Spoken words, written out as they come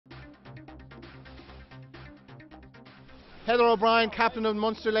Heather O'Brien, captain of the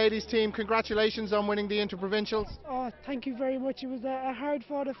Munster ladies team, congratulations on winning the Interprovincials. Oh, thank you very much. It was a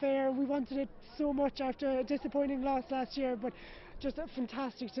hard-fought affair. We wanted it so much after a disappointing loss last year, but just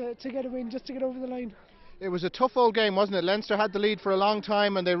fantastic to get a win, just to get over the line. It was a tough old game, wasn't it? Leinster had the lead for a long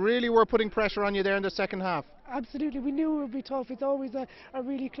time and they really were putting pressure on you there in the second half. Absolutely, we knew it would be tough. It's always a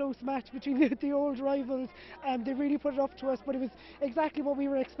really close match between the old rivals. They really put it up to us, but it was exactly what we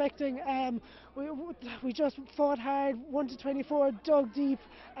were expecting. We just fought hard, 1-24, dug deep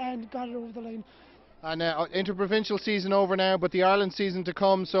and got it over the line. And Interprovincial season over now, but the Ireland season to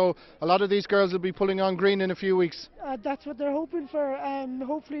come, so a lot of these girls will be pulling on green in a few weeks. That's what they're hoping for.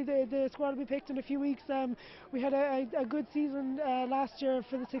 Hopefully the squad will be picked in a few weeks. We had a good season last year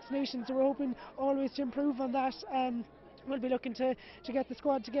for the Six Nations, so we're hoping always to improve on that. We'll be looking to get the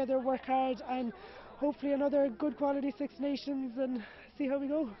squad together, work hard, and hopefully another good quality Six Nations, and see how we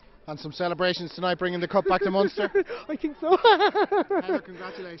go. And some celebrations tonight, bringing the cup back to Munster. I think so. Heather,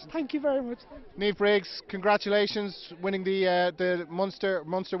 congratulations. Thank you very much. Niamh Briggs, congratulations, winning the Munster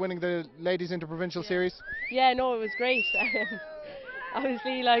winning the ladies Interprovincial series. Yeah, no, it was great.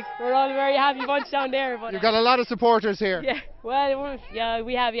 Obviously, like, we're all very happy bunch down there. But you've got a lot of supporters here. Yeah, well, yeah,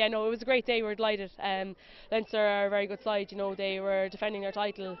 we have. Yeah, no, it was a great day. We're delighted. Leinster are a very good side. You know, they were defending their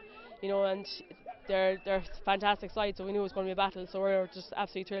title. You know, and they're a fantastic side, so we knew it was going to be a battle, so we're just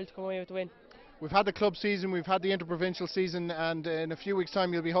absolutely thrilled to come away with the win. We've had the club season, we've had the Interprovincial season, and in a few weeks'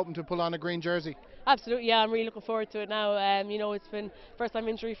 time you'll be hoping to pull on a green jersey. Absolutely, yeah, I'm really looking forward to it now. You know, it's been first time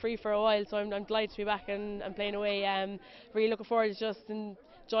injury free for a while, so I'm delighted to be back and playing away. Really looking forward to just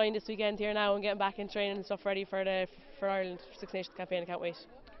enjoying this weekend here now and getting back in training and stuff ready for Ireland Six Nations campaign. I can't wait.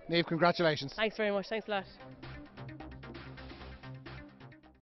 Niamh, congratulations. Thanks very much, thanks a lot.